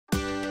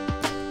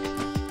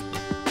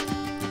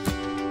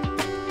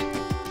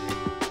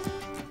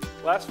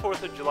Last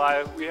 4th of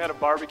July, we had a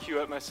barbecue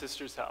at my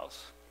sister's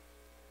house.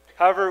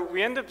 However,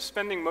 we ended up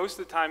spending most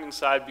of the time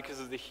inside because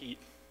of the heat.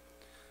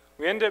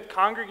 We ended up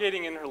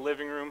congregating in her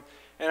living room,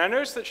 and I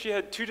noticed that she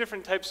had 2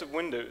 different types of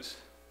windows.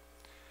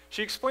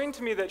 She explained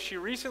to me that she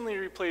recently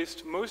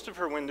replaced most of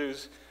her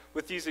windows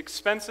with these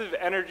expensive,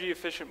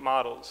 energy-efficient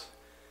models.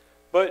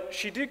 But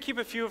she did keep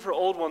a few of her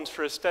old ones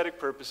for aesthetic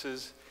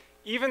purposes,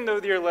 even though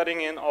they are letting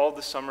in all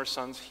the summer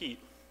sun's heat.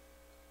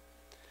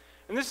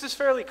 And this is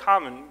fairly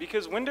common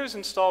because windows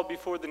installed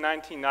before the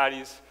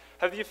 1990s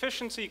have the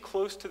efficiency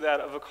close to that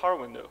of a car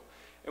window.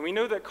 And we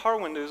know that car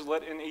windows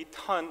let in a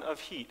ton of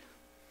heat.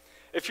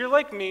 If you're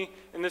like me,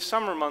 in the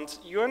summer months,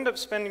 you end up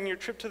spending your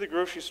trip to the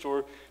grocery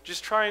store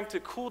just trying to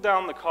cool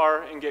down the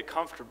car and get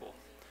comfortable.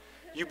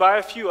 You buy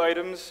a few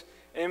items,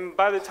 and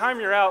by the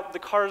time you're out, the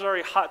car is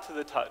already hot to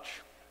the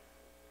touch.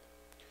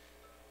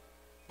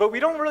 But we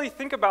don't really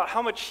think about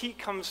how much heat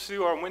comes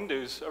through our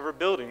windows of our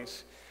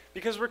buildings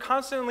because we're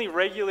constantly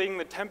regulating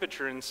the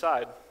temperature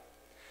inside.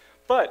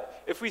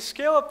 But if we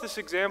scale up this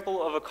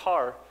example of a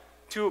car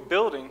to a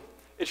building,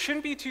 it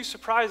shouldn't be too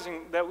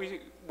surprising that we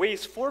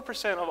waste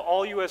 4% of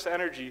all US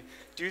energy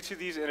due to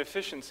these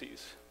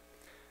inefficiencies.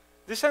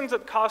 This ends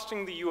up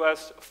costing the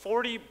US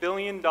 $40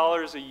 billion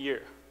a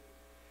year.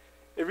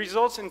 It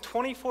results in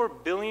 24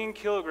 billion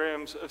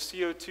kilograms of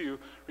CO2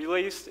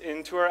 released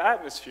into our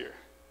atmosphere.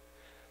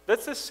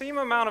 That's the same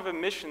amount of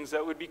emissions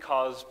that would be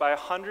caused by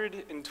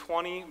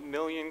 120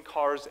 million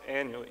cars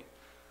annually.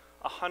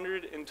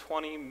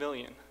 120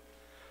 million.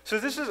 So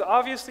this is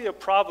obviously a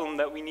problem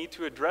that we need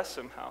to address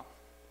somehow.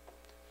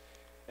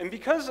 And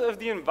because of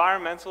the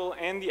environmental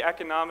and the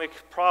economic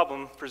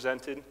problem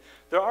presented,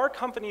 there are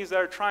companies that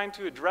are trying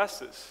to address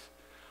this.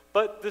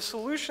 But the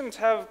solutions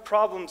have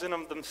problems in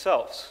them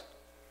themselves.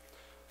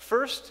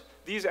 First,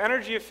 these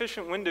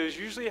energy-efficient windows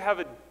usually have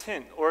a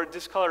tint or a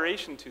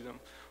discoloration to them,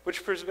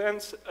 which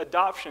prevents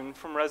adoption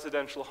from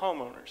residential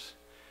homeowners.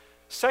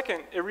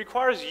 Second, it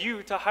requires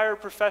you to hire a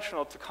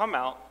professional to come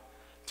out,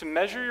 to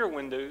measure your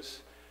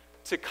windows,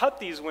 to cut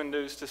these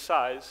windows to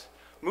size,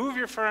 move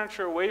your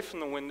furniture away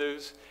from the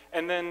windows,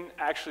 and then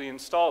actually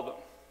install them.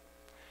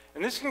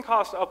 And this can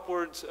cost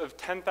upwards of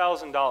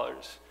 $10,000.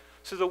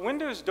 So the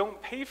windows don't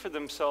pay for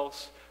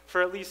themselves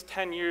for at least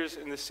 10 years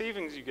in the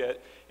savings you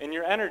get in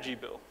your energy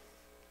bill.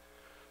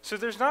 So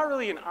there's not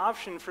really an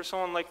option for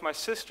someone like my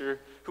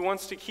sister who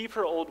wants to keep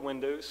her old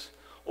windows,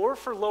 or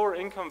for lower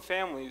income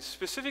families,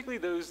 specifically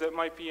those that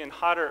might be in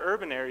hotter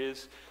urban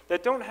areas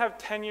that don't have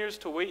 10 years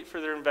to wait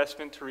for their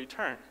investment to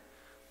return.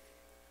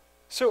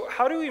 So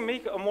how do we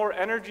make a more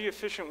energy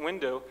efficient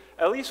window,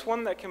 at least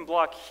one that can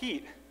block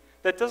heat,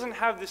 that doesn't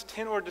have this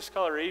tint or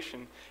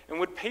discoloration and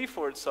would pay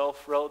for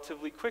itself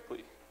relatively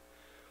quickly?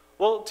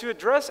 Well, to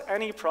address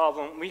any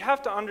problem, we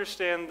have to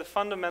understand the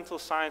fundamental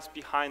science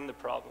behind the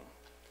problem.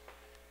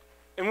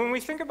 And when we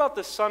think about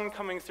the sun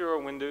coming through our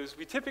windows,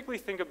 we typically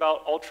think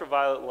about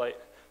ultraviolet light,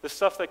 the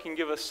stuff that can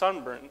give us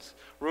sunburns,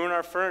 ruin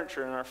our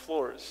furniture and our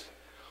floors.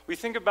 We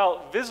think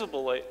about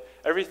visible light,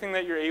 everything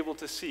that you're able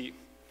to see.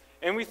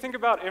 And we think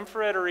about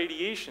infrared or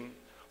radiation,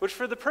 which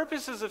for the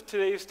purposes of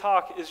today's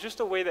talk is just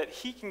a way that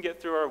heat can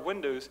get through our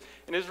windows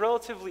and is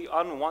relatively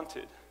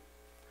unwanted.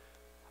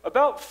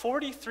 About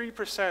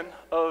 43%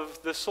 of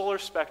the solar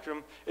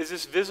spectrum is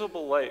this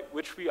visible light,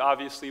 which we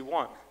obviously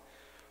want.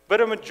 But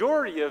a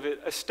majority of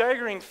it, a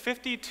staggering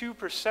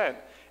 52%,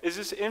 is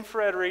this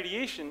infrared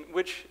radiation,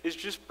 which is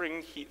just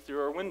bringing heat through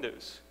our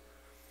windows.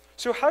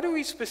 So how do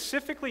we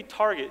specifically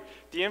target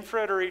the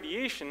infrared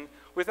radiation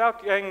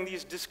without getting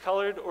these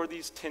discolored or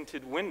these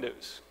tinted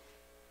windows?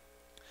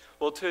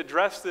 Well, to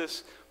address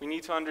this, we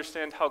need to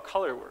understand how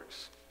color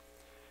works.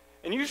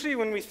 And usually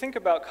when we think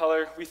about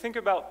color, we think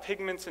about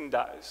pigments and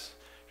dyes.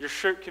 Your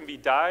shirt can be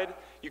dyed,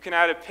 you can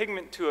add a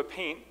pigment to a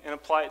paint and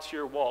apply it to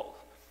your wall.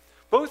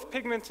 Both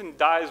pigments and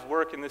dyes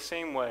work in the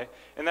same way,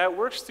 and that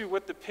works through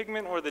what the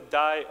pigment or the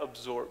dye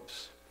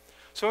absorbs.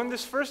 So in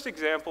this first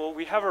example,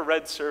 we have a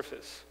red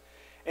surface.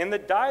 And the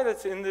dye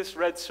that's in this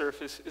red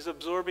surface is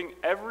absorbing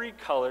every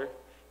color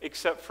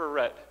except for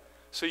red.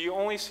 So you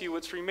only see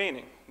what's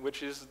remaining,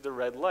 which is the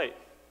red light.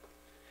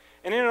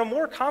 And in a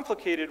more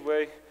complicated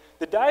way,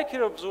 the dye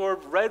can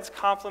absorb red's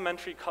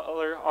complementary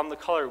color on the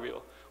color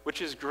wheel,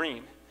 which is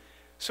green.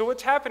 So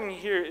what's happening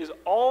here is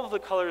all of the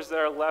colors that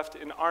are left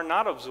and are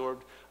not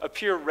absorbed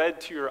appear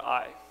red to your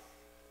eye.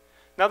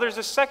 Now there's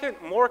a second,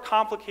 more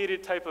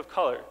complicated type of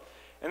color,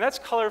 and that's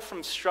color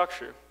from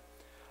structure.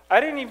 I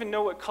didn't even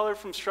know what color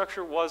from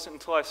structure was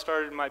until I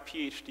started my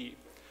PhD,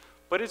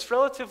 but it's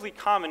relatively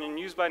common and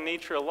used by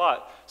nature a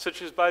lot,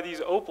 such as by these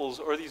opals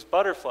or these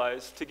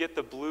butterflies to get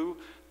the blue,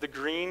 the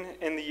green,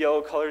 and the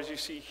yellow colors you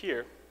see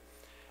here.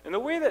 And the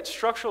way that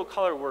structural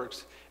color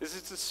works is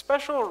it's a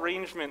special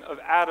arrangement of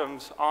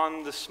atoms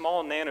on the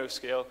small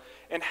nanoscale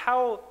and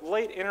how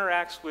light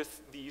interacts with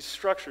these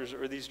structures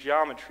or these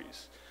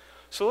geometries.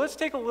 So let's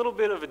take a little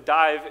bit of a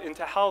dive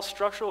into how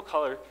structural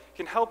color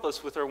can help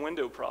us with our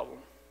window problem.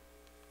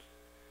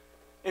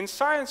 In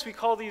science, we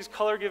call these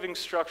color-giving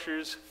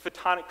structures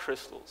photonic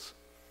crystals.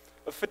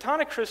 A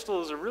photonic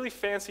crystal is a really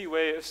fancy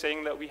way of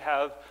saying that we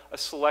have a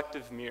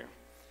selective mirror.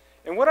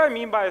 And what I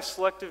mean by a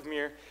selective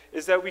mirror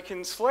is that we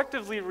can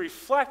selectively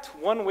reflect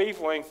one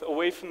wavelength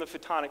away from the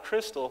photonic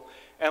crystal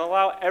and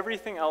allow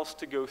everything else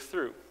to go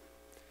through.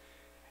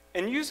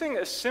 And using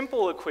a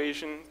simple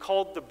equation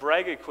called the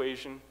Bragg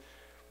equation,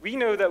 we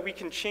know that we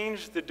can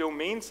change the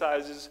domain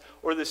sizes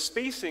or the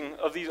spacing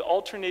of these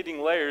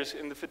alternating layers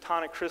in the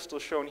photonic crystal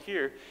shown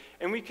here,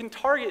 and we can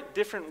target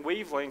different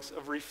wavelengths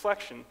of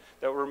reflection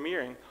that we're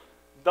mirroring.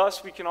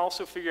 Thus, we can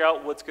also figure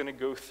out what's going to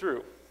go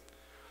through.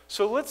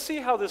 So let's see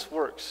how this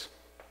works.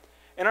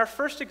 In our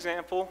first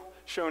example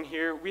shown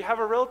here, we have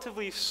a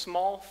relatively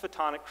small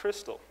photonic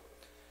crystal.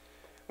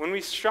 When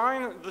we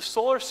shine the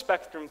solar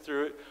spectrum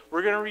through it,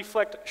 we're going to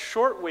reflect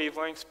short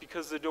wavelengths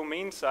because the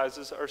domain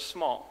sizes are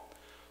small.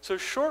 So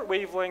short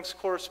wavelengths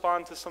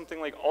correspond to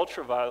something like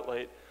ultraviolet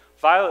light,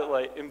 violet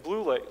light, and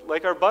blue light,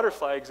 like our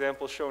butterfly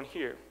example shown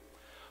here.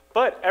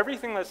 But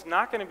everything that's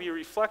not going to be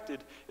reflected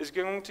is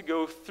going to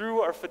go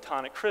through our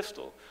photonic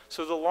crystal,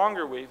 so the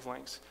longer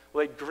wavelengths,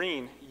 like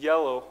green,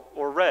 yellow,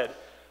 or red,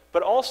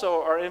 but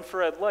also our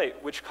infrared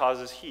light, which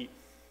causes heat.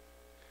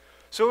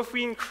 So if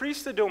we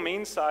increase the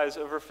domain size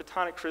of our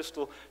photonic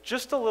crystal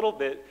just a little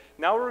bit,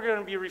 now we're going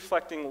to be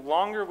reflecting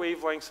longer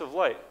wavelengths of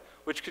light,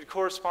 which could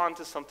correspond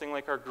to something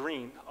like our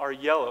green, our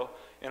yellow,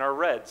 and our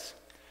reds.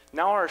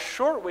 Now our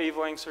short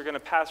wavelengths are going to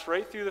pass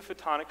right through the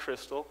photonic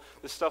crystal,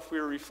 the stuff we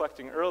were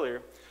reflecting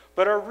earlier,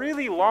 but our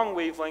really long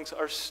wavelengths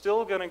are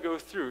still going to go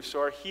through, so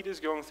our heat is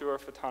going through our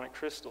photonic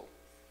crystal.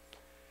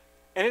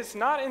 And it's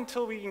not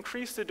until we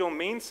increase the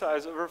domain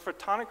size of our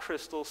photonic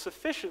crystal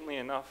sufficiently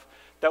enough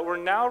that we're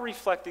now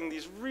reflecting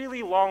these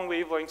really long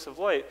wavelengths of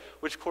light,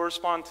 which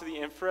correspond to the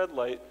infrared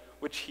light,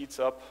 which heats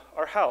up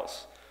our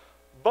house.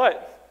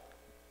 But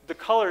the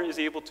color is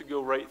able to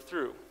go right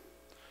through.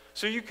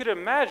 So you could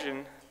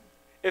imagine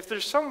if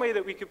there's some way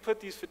that we could put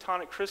these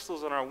photonic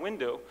crystals on our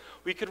window,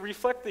 we could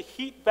reflect the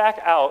heat back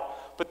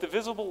out, but the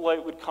visible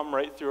light would come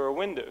right through our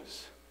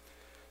windows.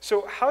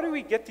 So how do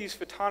we get these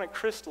photonic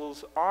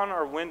crystals on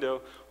our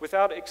window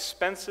without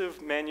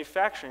expensive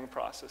manufacturing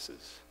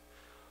processes?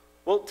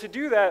 Well, to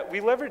do that, we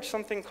leverage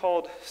something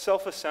called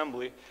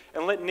self-assembly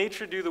and let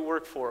nature do the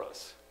work for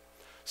us.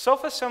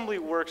 Self-assembly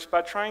works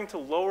by trying to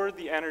lower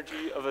the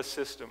energy of a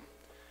system.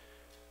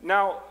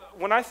 Now,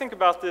 when I think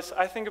about this,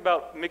 I think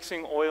about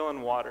mixing oil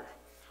and water.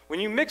 When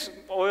you mix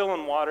oil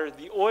and water,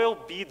 the oil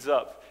beads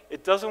up.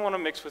 It doesn't want to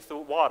mix with the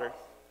water.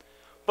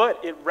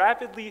 But it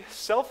rapidly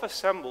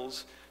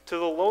self-assembles to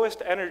the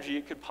lowest energy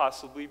it could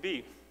possibly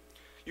be.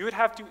 You would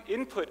have to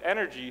input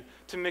energy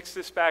to mix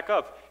this back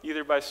up,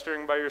 either by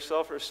stirring by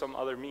yourself or some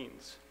other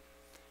means.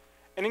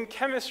 And in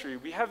chemistry,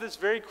 we have this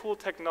very cool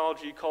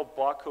technology called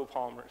block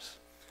copolymers.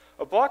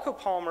 A block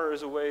copolymer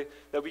is a way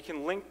that we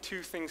can link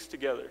two things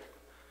together,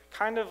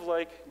 kind of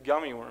like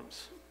gummy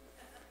worms.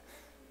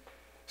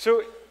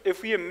 So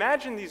if we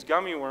imagine these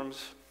gummy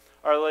worms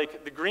are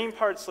like, the green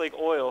part's like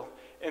oil,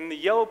 and the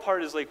yellow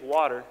part is like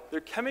water,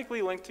 they're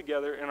chemically linked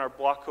together in our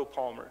block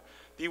copolymer.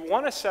 They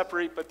want to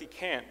separate, but they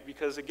can't,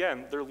 because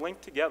again, they're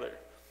linked together.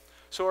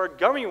 So our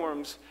gummy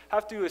worms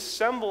have to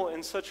assemble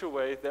in such a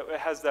way that it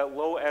has that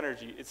low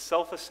energy. It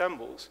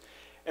self-assembles.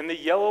 And the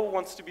yellow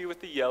wants to be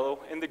with the yellow,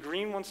 and the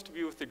green wants to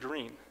be with the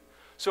green.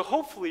 So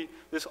hopefully,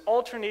 this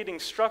alternating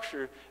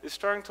structure is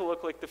starting to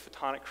look like the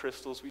photonic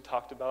crystals we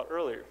talked about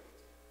earlier.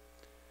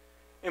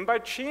 And by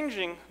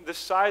changing the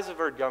size of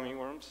our gummy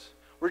worms,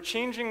 we're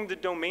changing the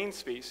domain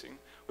spacing,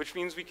 which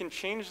means we can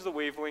change the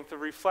wavelength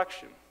of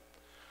reflection.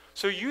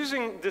 So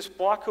using this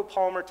block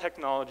copolymer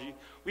technology,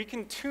 we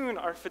can tune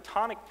our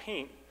photonic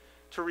paint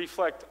to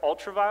reflect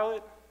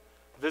ultraviolet,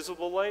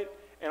 visible light,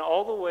 and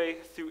all the way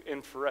through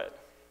infrared.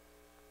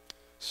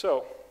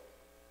 So,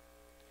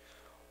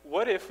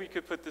 what if we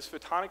could put this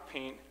photonic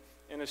paint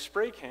in a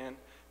spray can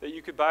that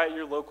you could buy at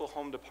your local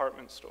home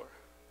department store?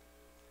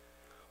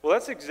 Well,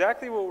 that's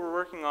exactly what we're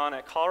working on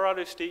at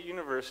Colorado State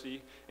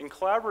University in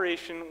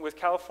collaboration with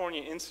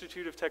California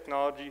Institute of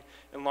Technology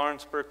and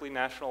Lawrence Berkeley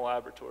National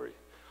Laboratory.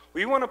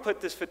 We want to put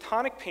this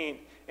photonic paint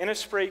in a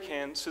spray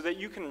can so that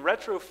you can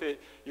retrofit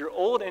your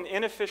old and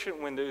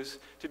inefficient windows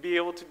to be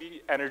able to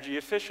be energy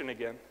efficient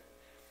again.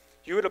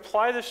 You would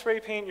apply the spray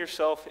paint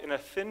yourself in a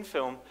thin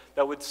film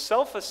that would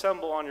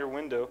self-assemble on your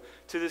window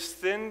to this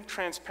thin,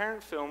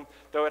 transparent film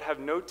that would have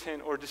no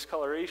tint or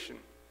discoloration.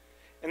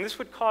 And this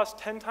would cost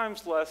 10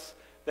 times less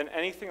than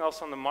anything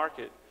else on the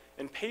market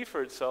and pay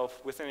for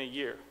itself within a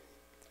year.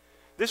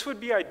 This would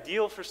be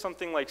ideal for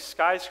something like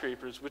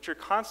skyscrapers, which are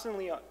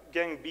constantly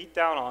getting beat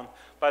down on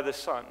by the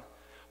sun.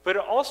 But it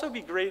would also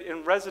be great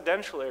in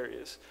residential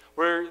areas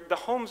where the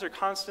homes are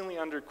constantly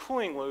under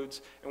cooling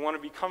loads and want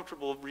to be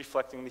comfortable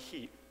reflecting the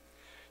heat.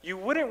 You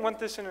wouldn't want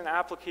this in an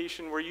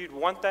application where you'd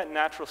want that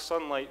natural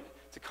sunlight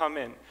to come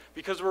in,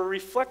 because we're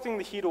reflecting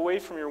the heat away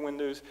from your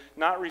windows,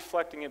 not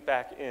reflecting it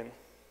back in.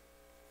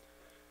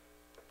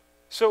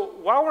 So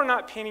while we're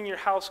not painting your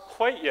house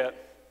quite yet,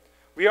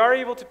 we are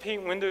able to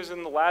paint windows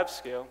in the lab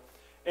scale,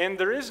 and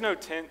there is no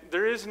tint,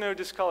 there is no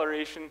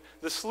discoloration.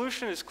 The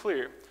solution is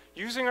clear.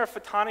 using our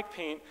photonic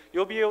paint,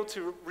 you'll be able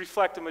to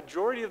reflect a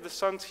majority of the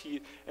sun's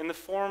heat in the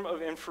form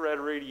of infrared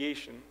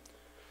radiation.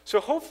 So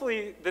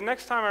hopefully, the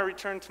next time I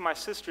return to my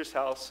sister's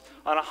house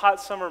on a hot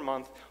summer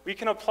month, we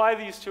can apply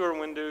these to our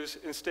windows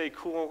and stay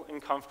cool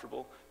and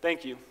comfortable.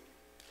 Thank you.